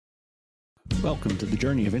Welcome to the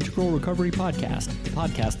Journey of Integral Recovery podcast, the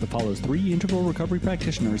podcast that follows three integral recovery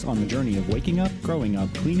practitioners on the journey of waking up, growing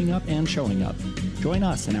up, cleaning up, and showing up. Join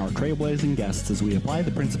us and our trailblazing guests as we apply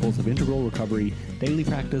the principles of integral recovery, daily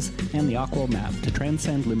practice, and the Aqua Map to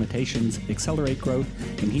transcend limitations, accelerate growth,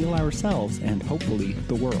 and heal ourselves and, hopefully,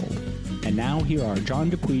 the world. And now here are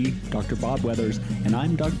John Dupuy, Dr. Bob Weathers, and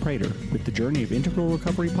I'm Doug Prater with the Journey of Integral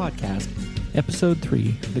Recovery podcast, Episode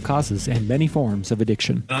 3, The Causes and Many Forms of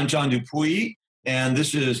Addiction. I'm John Dupuy, and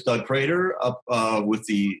this is Doug Prater up with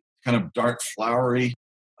the kind of dark, flowery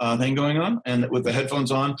thing going on, and with the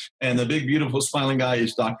headphones on. And the big, beautiful, smiling guy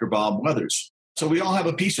is Dr. Bob Weathers. So we all have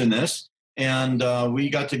a piece in this. And we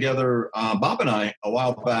got together, Bob and I, a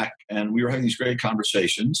while back, and we were having these great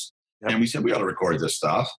conversations. Yep. And we said, we ought to record this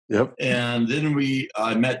stuff. Yep. And then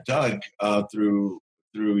I met Doug through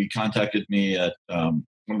he contacted me at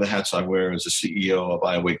one of the hats I wear as the CEO of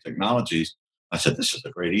iAwake Technologies. I said, this is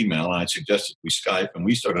a great email. And I suggested we Skype, and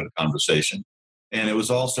we started a conversation. And it was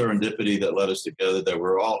all serendipity that led us together, that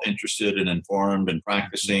we're all interested and informed and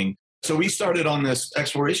practicing. So we started on this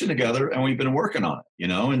exploration together, and we've been working on it,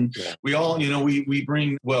 and we all, we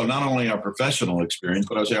bring, well, not only our professional experience,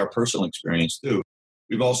 but I would say our personal experience too.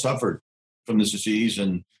 We've all suffered from this disease,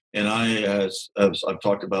 and I, as I've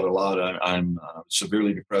talked about a lot, I'm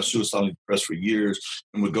severely depressed, suicidally depressed for years,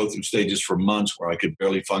 and would go through stages for months where I could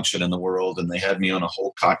barely function in the world, and they had me on a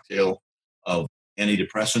whole cocktail of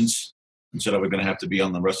antidepressants and said I was going to have to be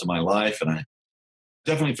on the rest of my life, and I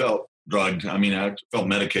definitely felt drugged. I mean, I felt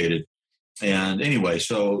medicated. And anyway,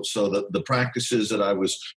 so the practices that I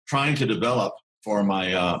was trying to develop for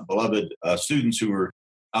my beloved students who were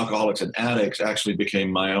alcoholics and addicts actually became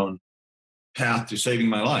my own path to saving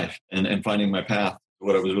my life and finding my path to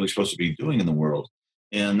what I was really supposed to be doing in the world.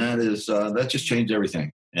 And that just changed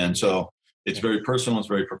everything. And so it's very personal, it's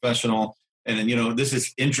very professional. And then, this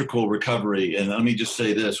is integral recovery. And let me just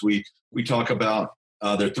say this, we talk about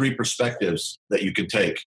there are three perspectives that you can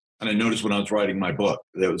take. And I noticed when I was writing my book,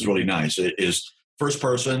 that was really nice. It is first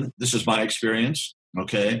person, this is my experience,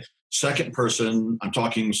 okay? Second person, I'm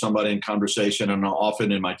talking to somebody in conversation, and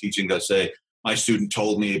often in my teaching I say, my student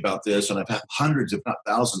told me about this, and I've had hundreds, if not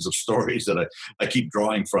thousands, of stories that I keep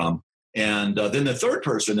drawing from. And then the third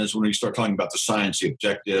person is when we start talking about the science, the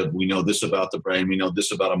objective. We know this about the brain. We know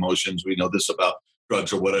this about emotions. We know this about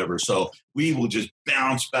drugs or whatever. So we will just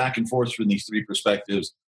bounce back and forth from these three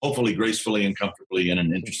perspectives, hopefully gracefully and comfortably in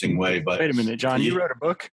an interesting way. But wait a minute, John, you wrote a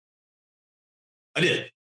book? I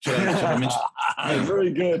did.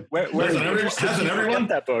 Very good. Hasn't everyone?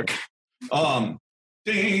 That book.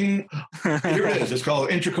 Ding! Here it is. It's called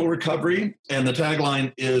Integral Recovery, and the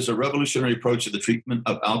tagline is a revolutionary approach to the treatment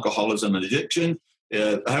of alcoholism and addiction.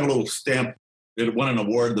 I have a little stamp. It won an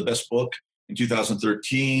award, the best book in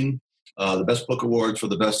 2013, the best book awards for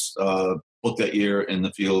the best book that year in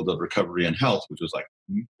the field of recovery and health, which was like,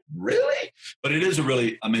 really? But it is a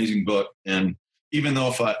really amazing book, and even though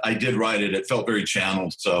if I did write it, it felt very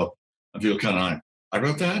channeled. So I feel kind of like, I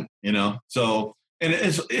wrote that, So, and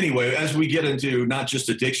anyway, as we get into not just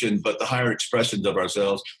addiction, but the higher expressions of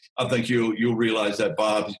ourselves, I think you'll realize that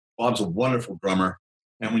Bob's a wonderful drummer.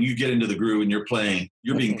 And when you get into the groove and you're playing,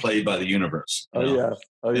 you're being played by the universe. Oh, yeah.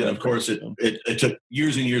 And of course, it took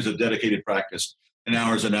years and years of dedicated practice and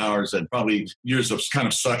hours, and probably years of kind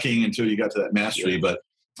of sucking until you got to that mastery. But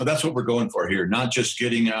that's what we're going for here, not just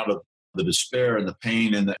getting out of the despair and the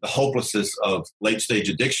pain and the hopelessness of late-stage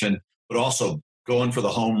addiction, but also going for the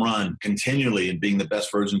home run continually and being the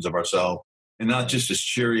best versions of ourselves, and not just as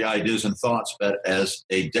cheery ideas and thoughts, but as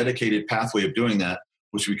a dedicated pathway of doing that,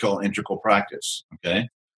 which we call integral practice, okay?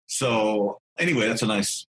 So anyway, that's a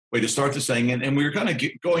nice way to start this thing. And we were kind of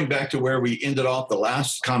going back to where we ended off the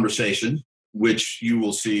last conversation, which you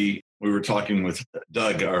will see we were talking with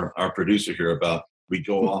Doug, our producer here, about we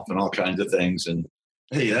go off on all kinds of things. And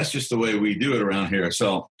hey, that's just the way we do it around here.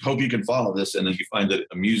 So hope you can follow this and if you find it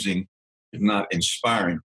amusing, if not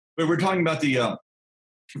inspiring. But we're talking about the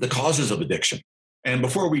causes of addiction. And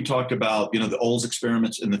before we talked about, the Olds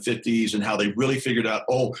experiments in the 50s and how they really figured out,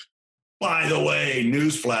 oh, by the way,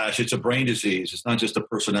 newsflash, it's a brain disease. It's not just a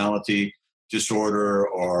personality disorder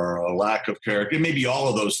or a lack of character. It may be all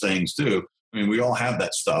of those things too. I mean, we all have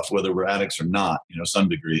that stuff, whether we're addicts or not, some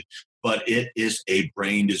degree. But it is a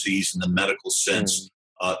brain disease in the medical sense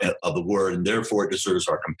of the word, and therefore it deserves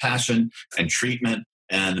our compassion and treatment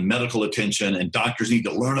and medical attention, and doctors need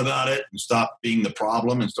to learn about it and stop being the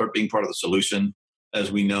problem and start being part of the solution.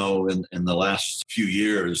 As we know in the last few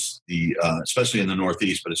years, especially in the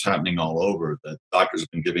Northeast, but it's happening all over, that doctors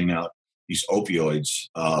have been giving out these opioids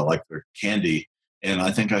like they're candy. And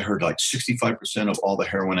I think I heard like 65% of all the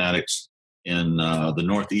heroin addicts in the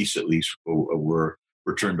Northeast, at least, were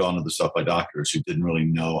turned on to the stuff by doctors who didn't really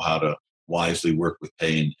know how to wisely work with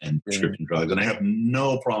pain and prescription drugs. And I have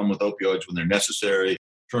no problem with opioids when they're necessary,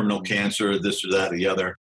 terminal cancer, this or that or the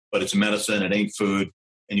other, but it's medicine, it ain't food.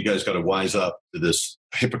 And you guys got to wise up to this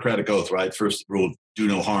Hippocratic oath, right? First rule, do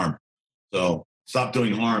no harm. So stop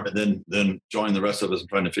doing harm and then join the rest of us in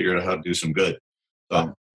trying to figure out how to do some good.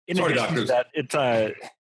 So, in sorry, addition doctors. to that, it's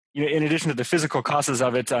in addition to the physical causes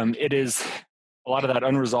of it, it is a lot of that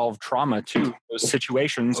unresolved trauma too. Those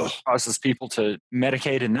situations causes people to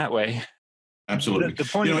medicate in that way. Absolutely. The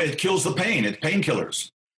point, it kills the pain. It's painkillers,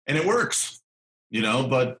 and it works.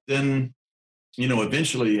 But then,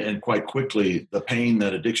 eventually and quite quickly, the pain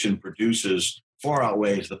that addiction produces far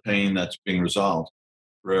outweighs the pain that's being resolved.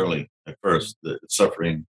 Rarely at first, the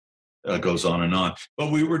suffering goes on and on.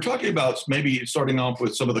 But we were talking about maybe starting off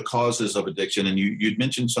with some of the causes of addiction, and you'd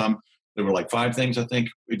mentioned some. There were like 5 things I think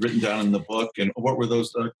we'd written down in the book. And what were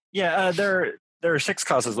those, Doug? Yeah, there are 6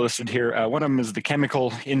 causes listed here. One of them is the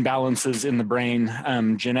chemical imbalances in the brain.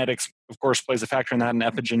 Genetics, of course, plays a factor in that, and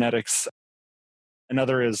epigenetics.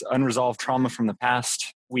 Another is unresolved trauma from the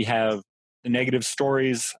past. We have the negative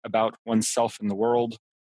stories about oneself and the world,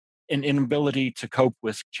 an inability to cope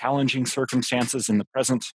with challenging circumstances in the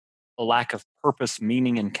present, a lack of purpose,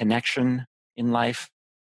 meaning, and connection in life.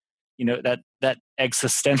 That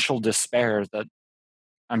existential despair that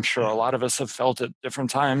I'm sure a lot of us have felt at different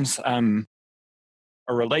times. Our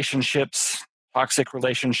relationships, toxic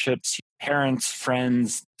relationships, parents,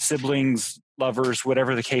 friends, siblings, lovers,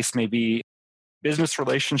 whatever the case may be, business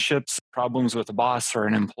relationships, problems with a boss or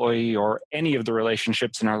an employee, or any of the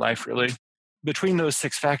relationships in our life, really. Between those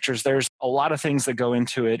 6 factors, there's a lot of things that go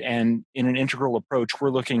into it. And in an integral approach, we're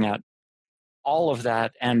looking at all of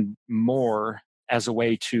that and more as a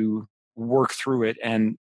way to work through it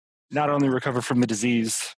and not only recover from the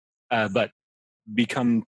disease, but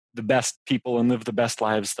become the best people and live the best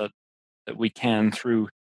lives that we can through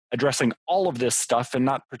addressing all of this stuff and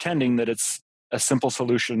not pretending that it's a simple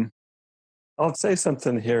solution. I'll say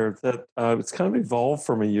something here that it's kind of evolved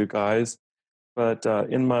for me, you guys. But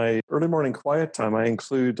in my early morning quiet time, I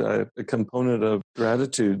include a component of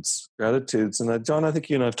gratitudes. And John, I think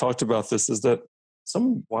you and I have talked about this, is that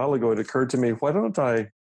some while ago it occurred to me, why don't I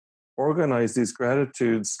organize these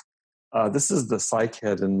gratitudes? This is the psych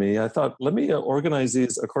head in me. I thought, let me organize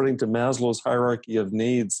these according to Maslow's hierarchy of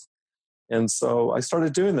needs. And so I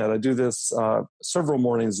started doing that. I do this several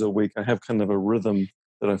mornings a week. I have kind of a rhythm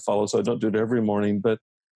that I follow, so I don't do it every morning. But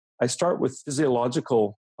I start with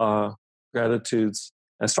physiological gratitudes.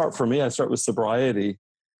 I start with sobriety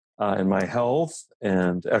and my health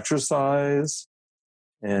and exercise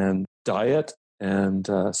and diet and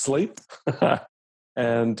sleep.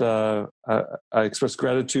 And I express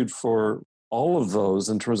gratitude for all of those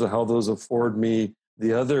in terms of how those afford me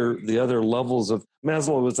the other levels of.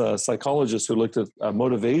 Maslow was a psychologist who looked at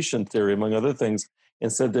motivation theory, among other things,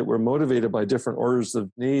 and said that we're motivated by different orders of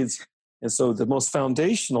needs. And so the most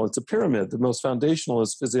foundational, it's a pyramid, the most foundational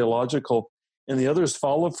is physiological, and the others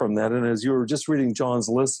follow from that. And as you were just reading John's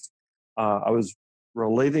list, I was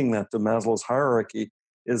relating that to Maslow's hierarchy,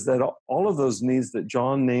 is that all of those needs that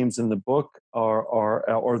John names in the book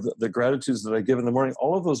or the gratitudes that I give in the morning,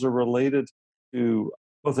 all of those are related to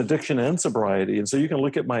both addiction and sobriety. And so you can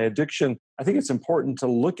look at my addiction. I think it's important to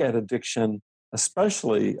look at addiction,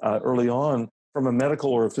 especially early on, from a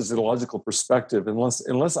medical or a physiological perspective.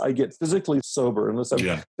 Unless I get physically sober, unless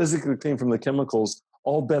I'm physically clean from the chemicals,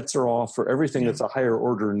 all bets are off for everything that's a higher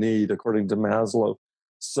order need, according to Maslow.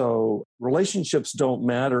 So relationships don't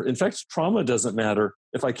matter. In fact, trauma doesn't matter.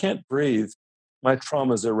 If I can't breathe, my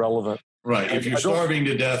trauma is irrelevant. Right. If you're starving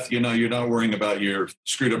to death, you're not worrying about your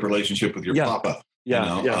screwed up relationship with your papa.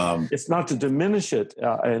 It's not to diminish it.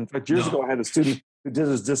 In fact, years ago, I had a student who did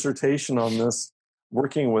his dissertation on this,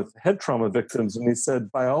 working with head trauma victims, and he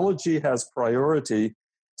said, biology has priority,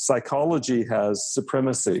 psychology has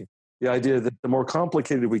supremacy. The idea that the more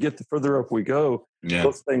complicated we get, the further up we go,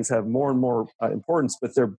 those things have more and more importance,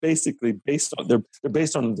 but they're basically based on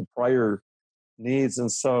the prior needs.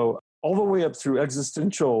 And so all the way up through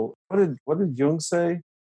existential, what did Jung say?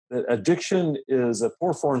 That addiction is a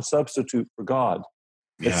poor form substitute for God.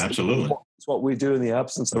 Absolutely. It's what we do in the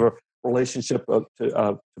absence of a relationship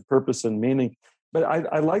to purpose and meaning. But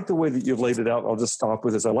I like the way that you've laid it out. I'll just stop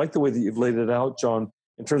with this. I like the way that you've laid it out, John,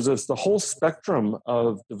 in terms of the whole spectrum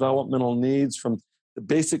of developmental needs, from the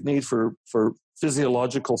basic need for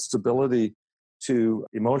physiological stability to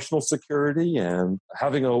emotional security and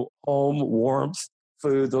having a home, warmth,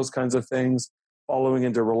 food, those kinds of things, following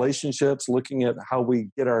into relationships, looking at how we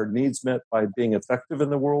get our needs met by being effective in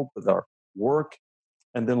the world with our work,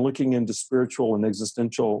 and then looking into spiritual and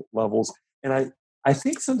existential levels. And I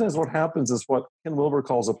think sometimes what happens is what Ken Wilber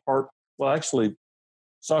calls actually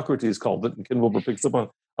Socrates called it, and Ken Wilber picks up on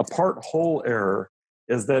a part-whole error,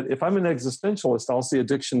 is that if I'm an existentialist, I'll see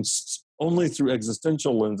addictions only through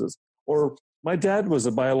existential lenses. Or my dad was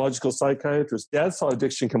a biological psychiatrist. Dad saw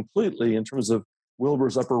addiction completely in terms of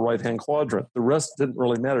Wilber's upper right-hand quadrant. The rest didn't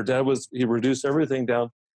really matter. He reduced everything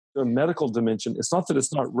down to a medical dimension. It's not that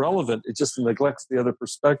it's not relevant, it just neglects the other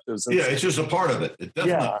perspectives. And it's just a part of it. It's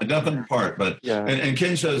definitely a definite part. But and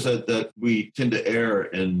Ken says that we tend to err,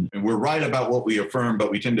 and we're right about what we affirm,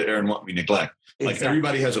 but we tend to err in what we neglect. Like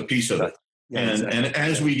everybody has a piece of it. And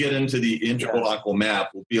as we get into the interlogical map,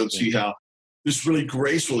 we'll be able to see how this really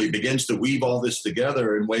gracefully begins to weave all this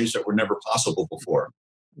together in ways that were never possible before.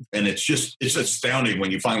 And it's astounding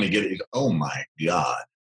when you finally get it. Oh my God.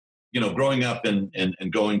 Growing up and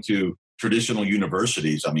going to traditional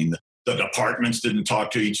universities, I mean, the departments didn't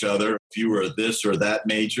talk to each other. If you were this or that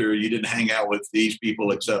major, you didn't hang out with these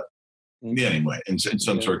people except anyway, in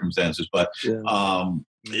some circumstances. But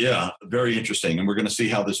very interesting. And we're going to see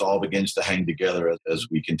how this all begins to hang together as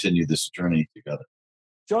we continue this journey together.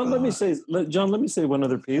 John, let me say one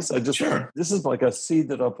other piece. This is like a seed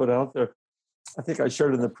that I'll put out there. I think I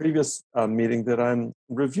shared in the previous meeting that I'm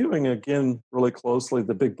reviewing again really closely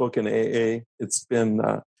the big book in AA. It's been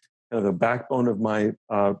kind of the backbone of my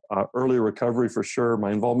early recovery for sure,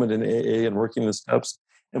 my involvement in AA and working the steps.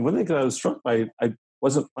 And one thing that I was struck by, I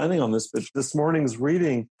wasn't planning on this, but this morning's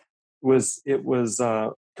reading was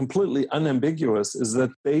completely unambiguous, is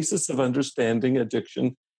the basis of understanding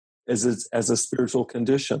addiction as a spiritual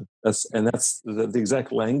condition. That's the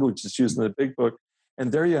exact language that's used in the big book.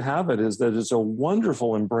 And there you have it, is that it's a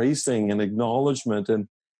wonderful embracing and acknowledgement and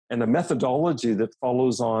a methodology that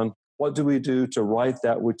follows on what do we do to right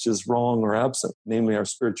that which is wrong or absent, namely our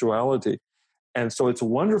spirituality. And so it's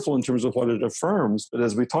wonderful in terms of what it affirms. But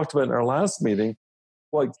as we talked about in our last meeting,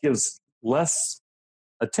 what gives less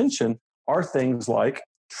attention are things like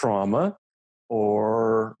trauma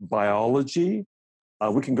or biology.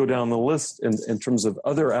 We can go down the list in terms of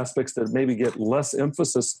other aspects that maybe get less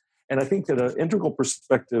emphasis. And I think that an integral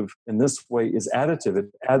perspective in this way is additive. It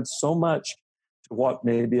adds so much to what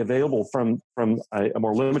may be available from a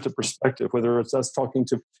more limited perspective, whether it's us talking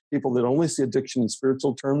to people that only see addiction in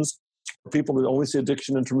spiritual terms, or people that only see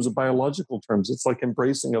addiction in terms of biological terms. It's like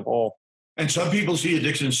embracing of all. And some people see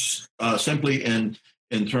addictions simply in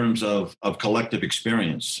terms of collective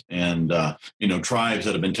experience and, tribes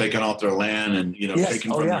that have been taken off their land and,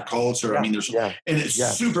 taken from their culture. I mean, and it's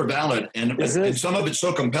super valid. And some of it's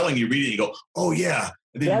so compelling, you read it and you go, oh yeah.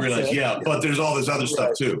 And then you realize, but there's all this other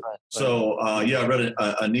stuff too. Right. So, I read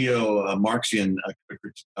a neo-Marxian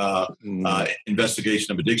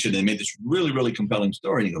investigation of addiction. They made this really, really compelling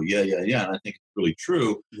story. And you go, yeah. And I think it's really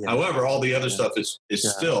true. Yeah. However, all the other stuff is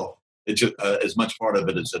still as much part of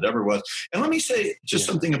it as it ever was. And let me say just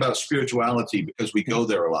something about spirituality, because we go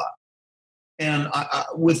there a lot. And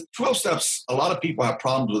with 12 steps, a lot of people have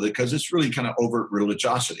problems with it because it's really kind of overt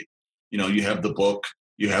religiosity. You have the book,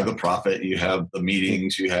 you have the prophet, you have the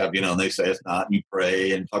meetings, you have, and they say it's not, and you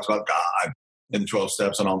pray and talks about God and the 12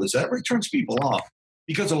 steps and all this. That really turns people off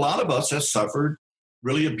because a lot of us have suffered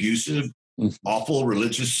really abusive, awful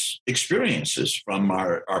religious experiences from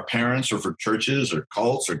our parents or for churches or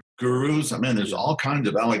cults or gurus. I mean, there's all kinds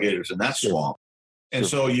of alligators in that swamp. And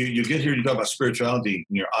so you get here, you talk about spirituality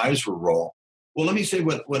and your eyes will roll. Well, let me say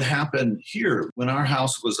what happened here. When our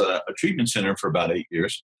house was a treatment center for about 8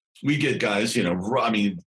 years, we get guys,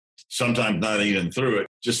 sometimes not even through it,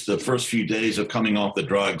 just the first few days of coming off the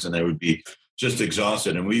drugs, and they would be just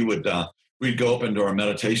exhausted. And we would, we'd go up into our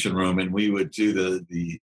meditation room and we would do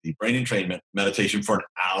the brain entrainment meditation for an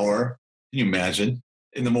hour. Can you imagine?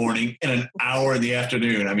 In the morning and an hour in the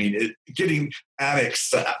afternoon. I mean, getting addicts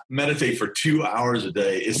to meditate for 2 hours a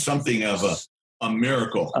day is something of a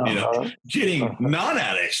miracle. Getting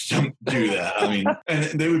non-addicts to do that. I mean,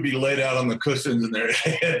 and they would be laid out on the cushions and their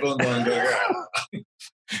headphones on, going,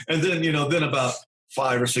 and then then about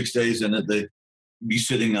 5 or 6 days in it, they'd be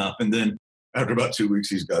sitting up, and then after about 2 weeks,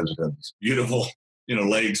 these guys would have these beautiful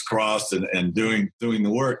legs crossed and doing the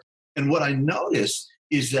work. And what I noticed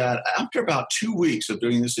is that after about 2 weeks of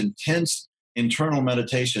doing this intense internal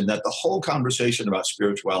meditation, that the whole conversation about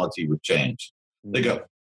spirituality would change. They go,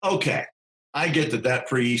 okay, I get that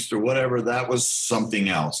priest or whatever, that was something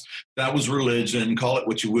else. That was religion, call it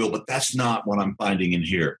what you will, but that's not what I'm finding in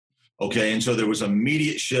here. Okay, and so there was an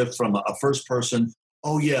immediate shift from a first person,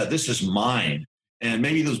 oh yeah, this is mine. And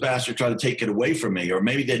maybe those bastards tried to take it away from me, or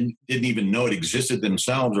maybe they didn't even know it existed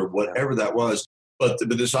themselves or whatever that was. But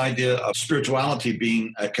this idea of spirituality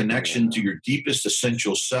being a connection to your deepest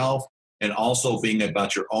essential self, and also being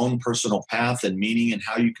about your own personal path and meaning and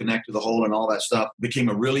how you connect to the whole and all that stuff became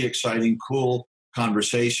a really exciting, cool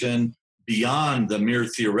conversation beyond the mere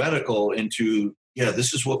theoretical into,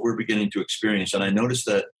 this is what we're beginning to experience. And I noticed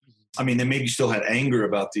that, they maybe still had anger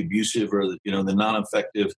about the abusive or, the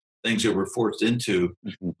non-effective things that we're forced into,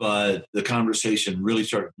 but the conversation really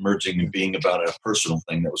started merging and being about a personal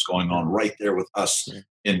thing that was going on right there with us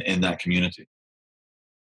in that community.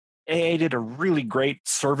 AA did a really great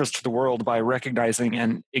service to the world by recognizing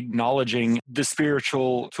and acknowledging the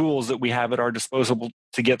spiritual tools that we have at our disposal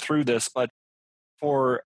to get through this. But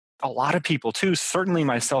for a lot of people too, certainly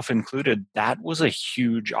myself included, that was a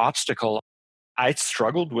huge obstacle. I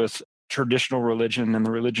struggled with traditional religion and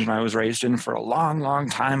the religion I was raised in for a long, long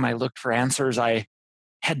time. I looked for answers. I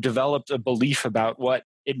had developed a belief about what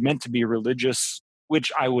it meant to be religious,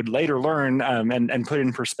 which I would later learn and put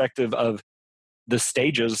in perspective of the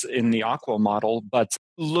stages in the Aqua model. But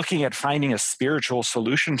looking at finding a spiritual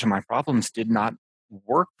solution to my problems did not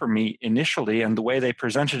work for me initially. And the way they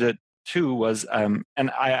presented it too was, and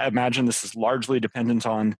I imagine this is largely dependent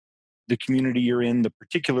on the community you're in, the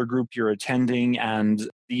particular group you're attending, and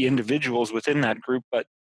the individuals within that group, but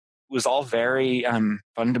was all very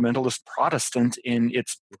fundamentalist Protestant in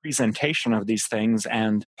its presentation of these things.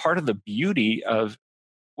 And part of the beauty of,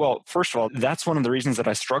 well, first of all, that's one of the reasons that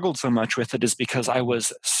I struggled so much with it, is because I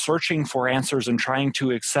was searching for answers and trying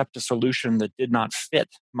to accept a solution that did not fit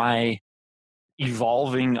my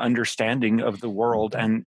evolving understanding of the world.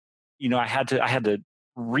 And, I had to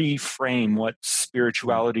reframe what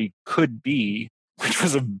spirituality could be, which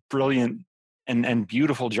was a brilliant and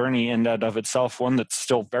beautiful journey in and of itself, one that's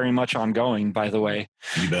still very much ongoing, by the way.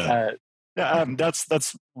 You bet.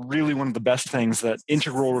 That's really one of the best things that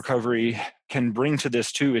integral recovery can bring to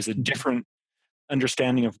this too, is a different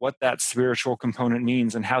understanding of what that spiritual component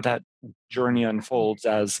means and how that journey unfolds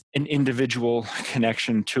as an individual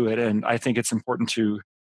connection to it. And I think it's important to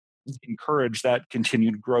encourage that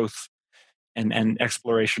continued growth and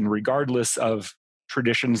exploration, regardless of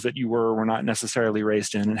traditions that you were or were not necessarily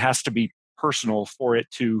raised in. It has to be personal for it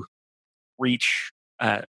to reach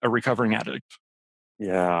a recovering addict.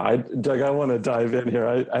 Yeah, Doug, I want to dive in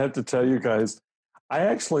here. I have to tell you guys, I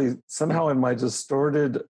actually somehow in my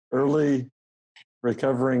distorted early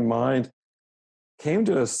recovering mind came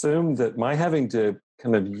to assume that my having to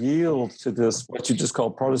kind of yield to this, what you just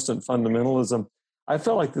call Protestant fundamentalism, I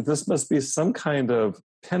felt like that this must be some kind of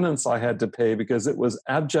penance I had to pay because it was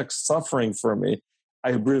abject suffering for me.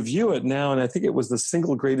 I review it now, and I think it was the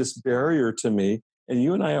single greatest barrier to me. And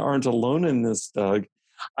you and I aren't alone in this, Doug.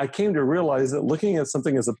 I came to realize that looking at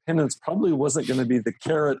something as a penance probably wasn't going to be the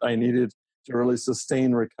carrot I needed to really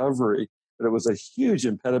sustain recovery. But it was a huge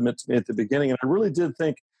impediment to me at the beginning. And I really did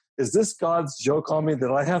think, is this God's joke on me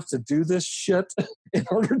that I have to do this shit in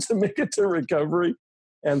order to make it to recovery?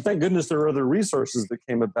 And thank goodness there are other resources that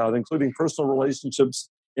came about, including personal relationships,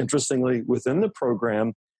 interestingly, within the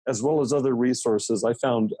program, as well as other resources. I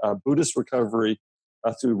found Buddhist recovery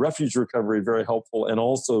through Refuge Recovery very helpful, and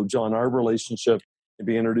also John, our relationship, and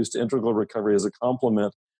being introduced to integral recovery as a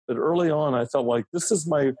complement. But early on, I felt like this is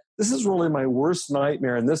really my worst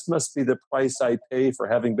nightmare, and this must be the price I pay for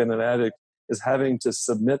having been an addict, is having to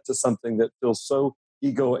submit to something that feels so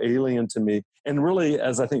ego alien to me. And really,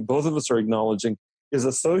 as I think both of us are acknowledging, is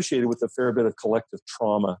associated with a fair bit of collective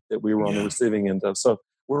trauma that we were on the receiving end of. So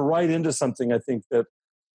we're right into something, I think, that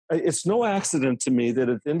it's no accident to me that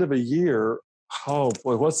at the end of a year, oh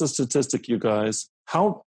boy, what's the statistic, you guys?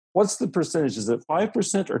 What's the percentage? Is it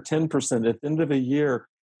 5% or 10%? At the end of a year,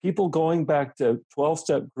 people going back to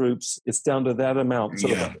 12-step groups, it's down to that amount. So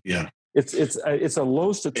it's a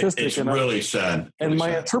low statistic. It's really sad. And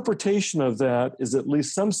my interpretation of that is at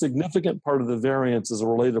least some significant part of the variance is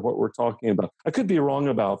related to what we're talking about. I could be wrong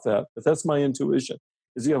about that, but that's my intuition,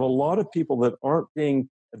 is you have a lot of people that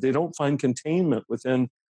they don't find containment within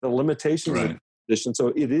the limitations of the condition. So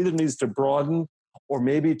it either needs to broaden or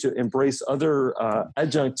maybe to embrace other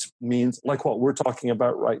adjunct means like what we're talking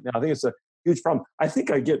about right now. I think it's a huge problem. I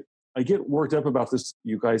think I get worked up about this,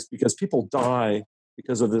 you guys, because people die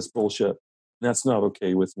because of this bullshit. That's not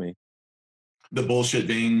okay with me. The bullshit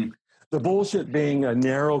being a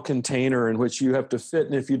narrow container in which you have to fit,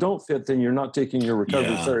 and if you don't fit, then you're not taking your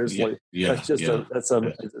recovery seriously. That's just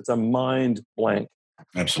it's a mind blank.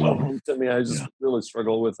 Absolutely. To me, I just really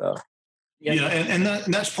struggle with that. Yeah, and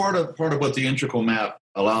that's part of what the integral map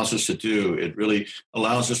allows us to do. It really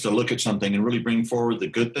allows us to look at something and really bring forward the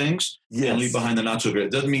good things and leave behind the not so good.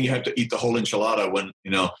 It doesn't mean you have to eat the whole enchilada when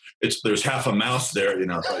there's half a mouse there.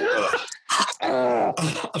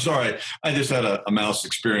 I'm sorry, I just had a mouse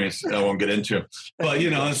experience that I won't get into. But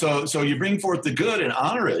so you bring forth the good and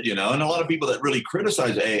honor it. And a lot of people that really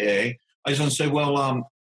criticize AA, I just want to say, well, I'm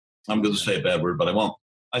going to say a bad word, but I won't.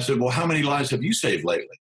 I said, well, how many lives have you saved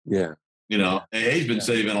lately? Yeah. AA's been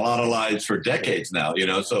saving a lot of lives for decades now,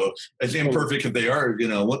 so as imperfect as they are,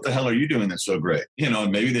 what the hell are you doing that's so great?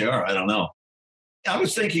 And maybe they are, I don't know. I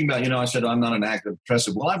was thinking about, I said, I'm not an active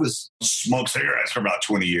depressive. Well, I was smoked cigarettes for about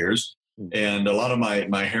 20 years. And a lot of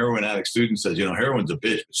my heroin addict students says, heroin's a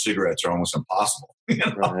bitch, but cigarettes are almost impossible.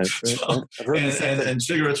 Right. So, and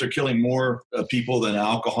cigarettes are killing more people than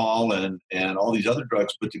alcohol and all these other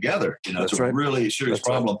drugs put together. It's a really serious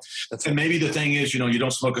problem. And maybe the thing is, you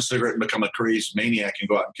don't smoke a cigarette and become a crazy maniac and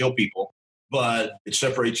go out and kill people, but it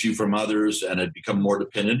separates you from others and it becomes more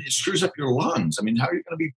dependent. It screws up your lungs. I mean, how are you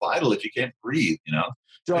going to be vital if you can't breathe,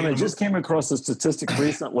 John, I just came across a statistic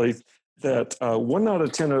recently that 1 out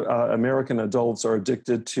of 10 American adults are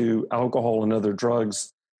addicted to alcohol and other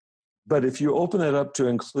drugs. But if you open it up to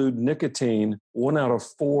include nicotine, 1 out of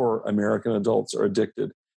 4 American adults are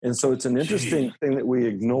addicted. And so it's an interesting thing that we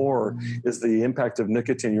ignore is the impact of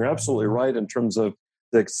nicotine. You're absolutely right in terms of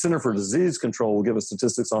the Center for Disease Control will give us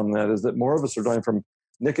statistics on that, is that more of us are dying from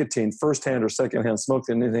nicotine, firsthand or secondhand smoke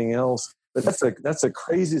than anything else. But that's a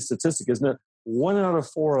crazy statistic, isn't it? 1 out of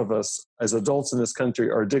 4 of us as adults in this country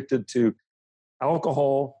are addicted to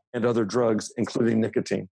alcohol and other drugs, including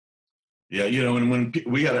nicotine. Yeah, when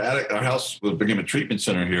we had an addict, our house became a treatment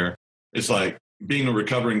center here. It's like being a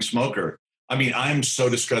recovering smoker. I mean, I'm so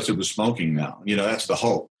disgusted with smoking now. That's the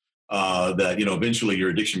hope. That eventually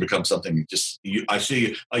your addiction becomes something. I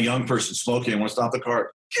see a young person smoking. I want to stop the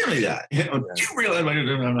car. Give me that. Do you realize?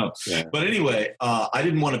 No. Yeah. But anyway, I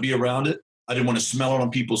didn't want to be around it. I didn't want to smell it on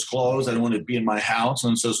people's clothes. I didn't want to be in my house.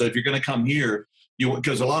 And so if you're going to come here,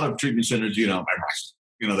 because a lot of treatment centers,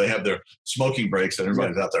 they have their smoking breaks and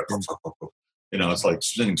everybody's out there. It's like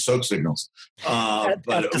sending soak signals.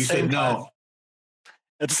 But we said no.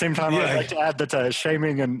 At the same time, I'd like to add that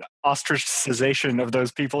shaming and ostracization of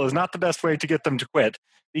those people is not the best way to get them to quit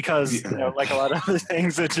because, like a lot of other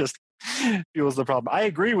things, it just fuels the problem. I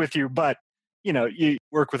agree with you, but, you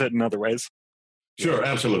work with it in other ways. Sure,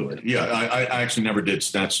 absolutely. Yeah, I actually never did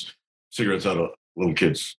snatch cigarettes out of little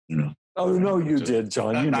kids, Oh, no, you did,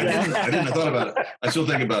 John. You I didn't. I thought about it. I still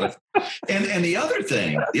think about it. And the other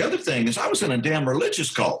thing is I was in a damn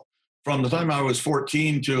religious cult from the time I was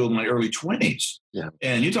 14 to my early 20s. Yeah.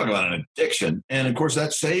 And you talk about an addiction. And, of course,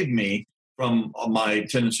 that saved me from my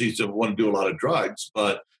tendencies to want to do a lot of drugs.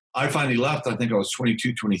 But I finally left. I think I was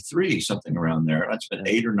 22, 23, something around there. I'd spent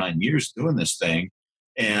 8 or 9 years doing this thing.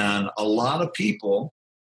 And a lot of people,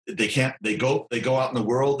 they go out in the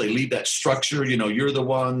world, they leave that structure, you're the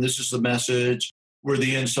one, this is the message, we're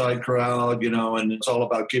the inside crowd, and it's all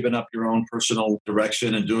about giving up your own personal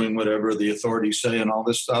direction and doing whatever the authorities say and all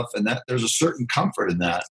this stuff. And that there's a certain comfort in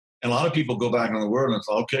that. And a lot of people go back in the world and it's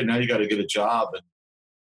like, okay, now you got to get a job. And,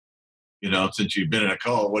 since you've been in a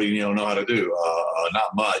cult, what do you know how to do?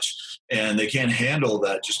 Not much. And they can't handle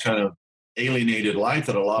that just kind of alienated life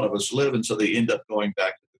that a lot of us live. And so they end up going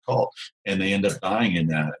back to the cult and they end up dying in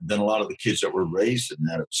that. And then a lot of the kids that were raised in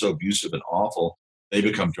that, it's so abusive and awful, they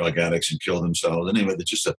become drug addicts and kill themselves. Anyway, it's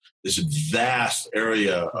just this vast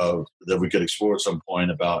area that we could explore at some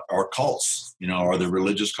point about our cults, are the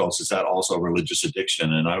religious cults. Is that also religious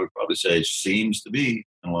addiction? And I would probably say it seems to be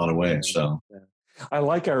in a lot of ways. So I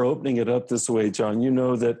like our opening it up this way, John. You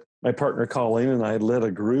know that my partner Colleen and I led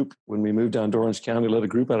a group when we moved down to Orange County, led a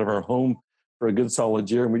group out of our home for a good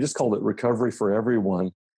solid year. And we just called it Recovery for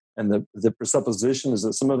Everyone. And the presupposition is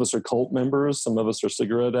that some of us are cult members, some of us are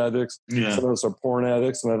cigarette addicts, some of us are porn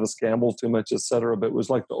addicts, some of us gamble too much, et cetera. But it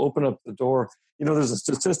was like to open up the door. There's a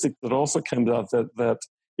statistic that also comes out that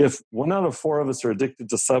if 1 out of 4 of us are addicted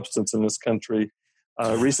to substance in this country,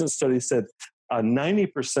 a recent study said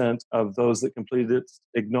 90% of those that completed it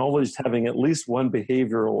acknowledged having at least one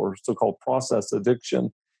behavioral or so-called process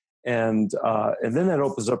addiction. And then that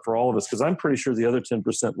opens up for all of us, because I'm pretty sure the other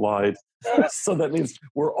 10% lied. So that means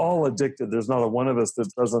we're all addicted. There's not a one of us that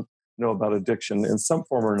doesn't know about addiction in some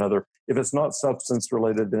form or another. If it's not substance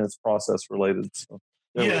related, then it's process related. So,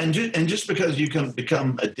 and just because you can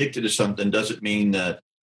become addicted to something doesn't mean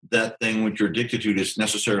that thing which you're addicted to is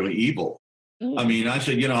necessarily evil. I mean, I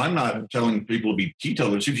said, I'm not telling people to be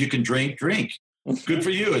teetotalers. If you can drink. Good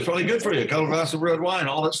for you. It's probably good for you. A couple of glasses of red wine,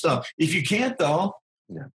 all that stuff. If you can't, though,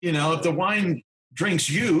 if the wine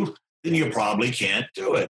drinks you, then you probably can't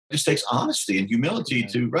do it. It just takes honesty and humility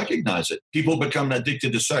to recognize it. People become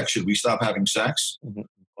addicted to sex. Should we stop having sex? Mm-hmm.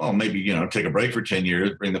 Oh, maybe, take a break for 10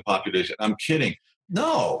 years, bring the population. I'm kidding.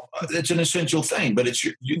 No, it's an essential thing, but it's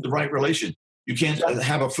the right relation. You can't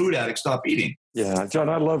have a food addict stop eating. Yeah, John,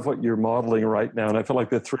 I love what you're modeling right now. And I feel like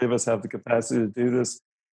the three of us have the capacity to do this,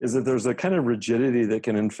 is that there's a kind of rigidity that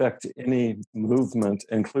can infect any movement,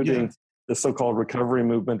 including the so-called recovery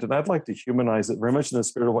movement. And I'd like to humanize it very much in the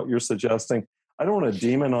spirit of what you're suggesting. I don't want to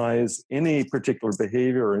demonize any particular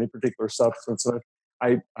behavior or any particular substance.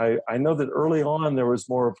 I know that early on there was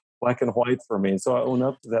more of black and white for me, so I own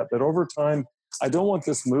up to that. But over time, I don't want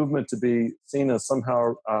this movement to be seen as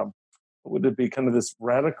somehow, would it be kind of this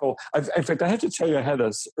radical? In fact, I have to tell you, I had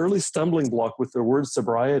an early stumbling block with the word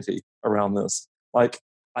sobriety around this. Like,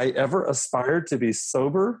 I ever aspired to be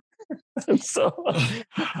sober? And so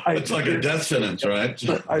it's like a death sentence, right?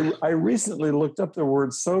 I recently looked up the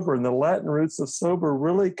word sober, and the Latin roots of sober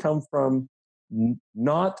really come from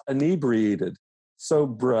not inebriated.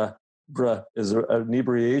 Sobra is an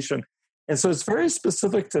inebriation. And so it's very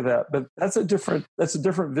specific to that, but that's a different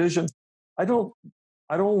vision. I don't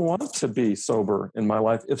want to be sober in my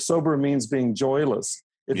life. If sober means being joyless,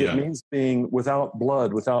 if it means being without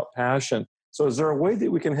blood, without passion. So is there a way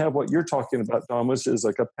that we can have what you're talking about, Don, which is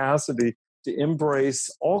a capacity to embrace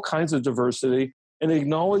all kinds of diversity and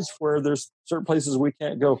acknowledge where there's certain places we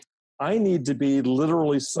can't go? I need to be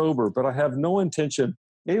literally sober, but I have no intention.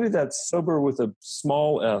 Maybe that's sober with a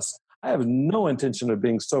small s. I have no intention of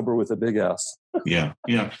being sober with a big S. Yeah.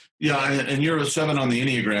 And you're a 7 on the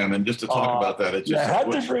Enneagram, and just to talk about that, it's just, I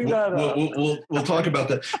had to bring that up. We'll talk about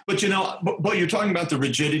that. But but you're talking about the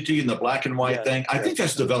rigidity and the black and white thing. I think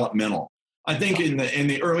that's developmental. I think in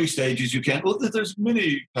the early stages you can't. Well, there's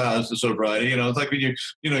many paths to sobriety. It's like when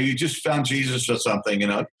you just found Jesus or something.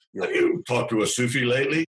 Have you talked to a Sufi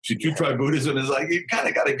lately? Should you try Buddhism? It's like you kind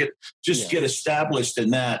of got to get established in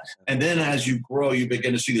that, and then as you grow, you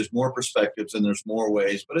begin to see there's more perspectives and there's more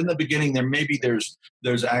ways. But in the beginning,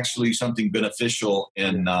 there's actually something beneficial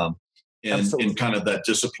in kind of that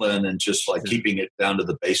discipline and just like keeping it down to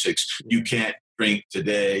the basics. You can't drink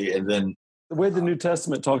today, and then the way the New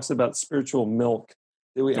Testament talks about spiritual milk,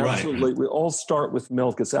 that we all start with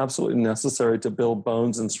milk. It's absolutely necessary to build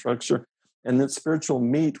bones and structure. And that spiritual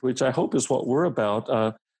meat, which I hope is what we're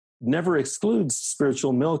about, never excludes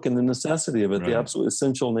spiritual milk and the necessity of it, the absolute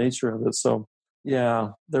essential nature of it. So,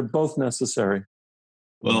 they're both necessary.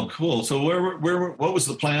 Well, cool. So what was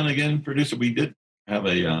the plan again, producer? We did have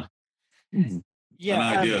an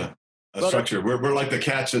idea. A structure. We're like the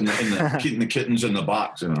cats and the kittens in the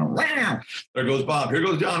box. There goes Bob. Here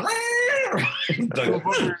goes John.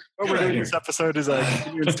 What we're doing this episode is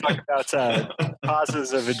talk about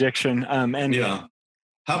causes of addiction. How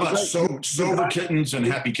about sober kittens and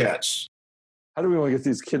happy cats? How do we want to get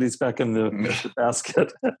these kitties back in the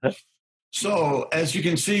basket? So, as you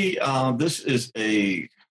can see, this is a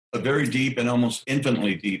very deep and almost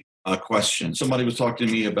infinitely deep question. Somebody was talking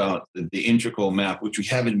to me about the integral map, which we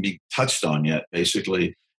haven't been touched on yet,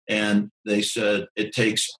 basically. And they said it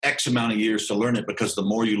takes X amount of years to learn it because the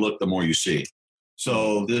more you look, the more you see.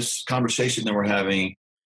 So this conversation that we're having,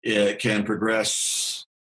 it can progress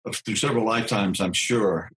through several lifetimes, I'm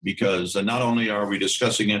sure, because not only are we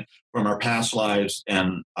discussing it from our past lives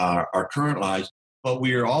and our current lives, but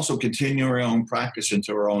we are also continuing our own practice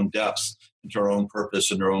into our own depths, into our own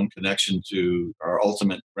purpose and our own connection to our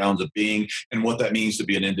ultimate grounds of being and what that means to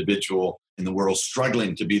be an individual in the world,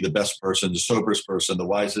 struggling to be the best person, the soberest person, the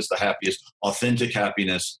wisest, the happiest, authentic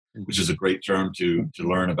happiness, which is a great term to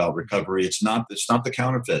learn about recovery. It's not the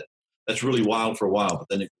counterfeit. That's really wild for a while, but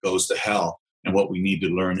then it goes to hell. And what we need to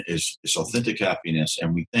learn is authentic happiness.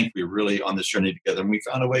 And we think we're really on this journey together. And we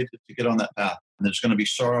found a way to get on that path. And there's going to be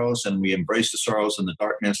sorrows, and we embrace the sorrows and the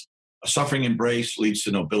darkness. A suffering embrace leads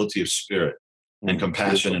to nobility of spirit and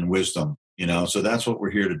compassion and wisdom. So that's what we're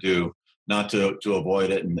here to do, not to avoid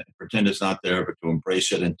it and pretend it's not there, but to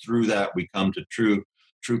embrace it. And through that, we come to true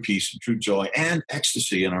peace and true joy and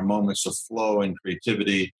ecstasy in our moments of flow and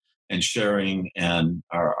creativity and sharing and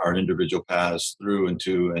our individual paths through and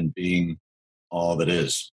to and being all that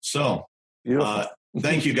is. So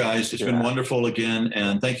thank you guys. It's been wonderful again.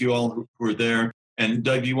 And thank you all who are there. And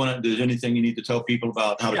Doug, there's anything you need to tell people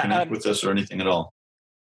about how to connect with us or anything at all?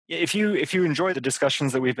 If you enjoy the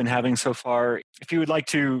discussions that we've been having so far, if you would like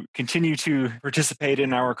to continue to participate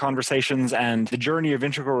in our conversations and the journey of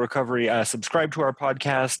integral recovery, subscribe to our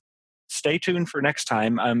podcast. Stay tuned for next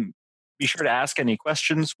time. Be sure to ask any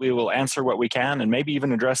questions. We will answer what we can and maybe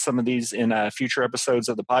even address some of these in future episodes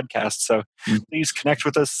of the podcast. So please connect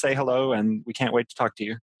with us, say hello, and we can't wait to talk to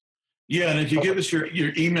you. Yeah, and if you give us your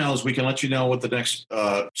emails, we can let you know what the next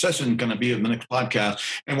session is going to be in the next podcast.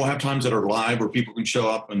 And we'll have times that are live where people can show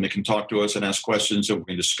up and they can talk to us and ask questions, and we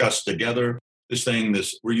can discuss together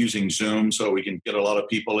we're using Zoom, so we can get a lot of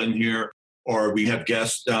people in here. Or we have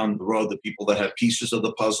guests down the road, the people that have pieces of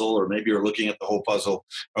the puzzle, or maybe are looking at the whole puzzle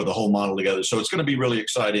or the whole model together. So it's going to be really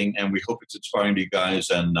exciting, and we hope it's inspiring to you guys.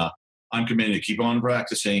 And I'm committed to keep on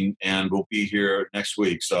practicing, and we'll be here next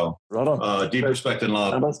week. So right on. Deep respect and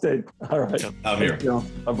love. Namaste. All right. Out here.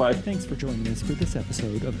 Bye-bye. Thanks for joining us for this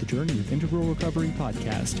episode of the Journey of Integral Recovery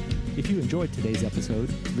podcast. If you enjoyed today's episode,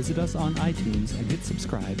 visit us on iTunes and hit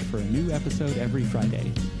subscribe for a new episode every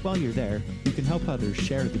Friday. While you're there, you can help others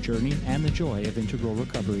share the journey and the joy of integral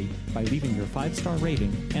recovery by leaving your 5-star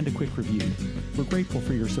rating and a quick review. We're grateful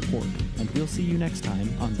for your support, and we'll see you next time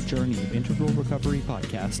on the Journey of Integral Recovery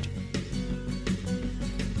podcast.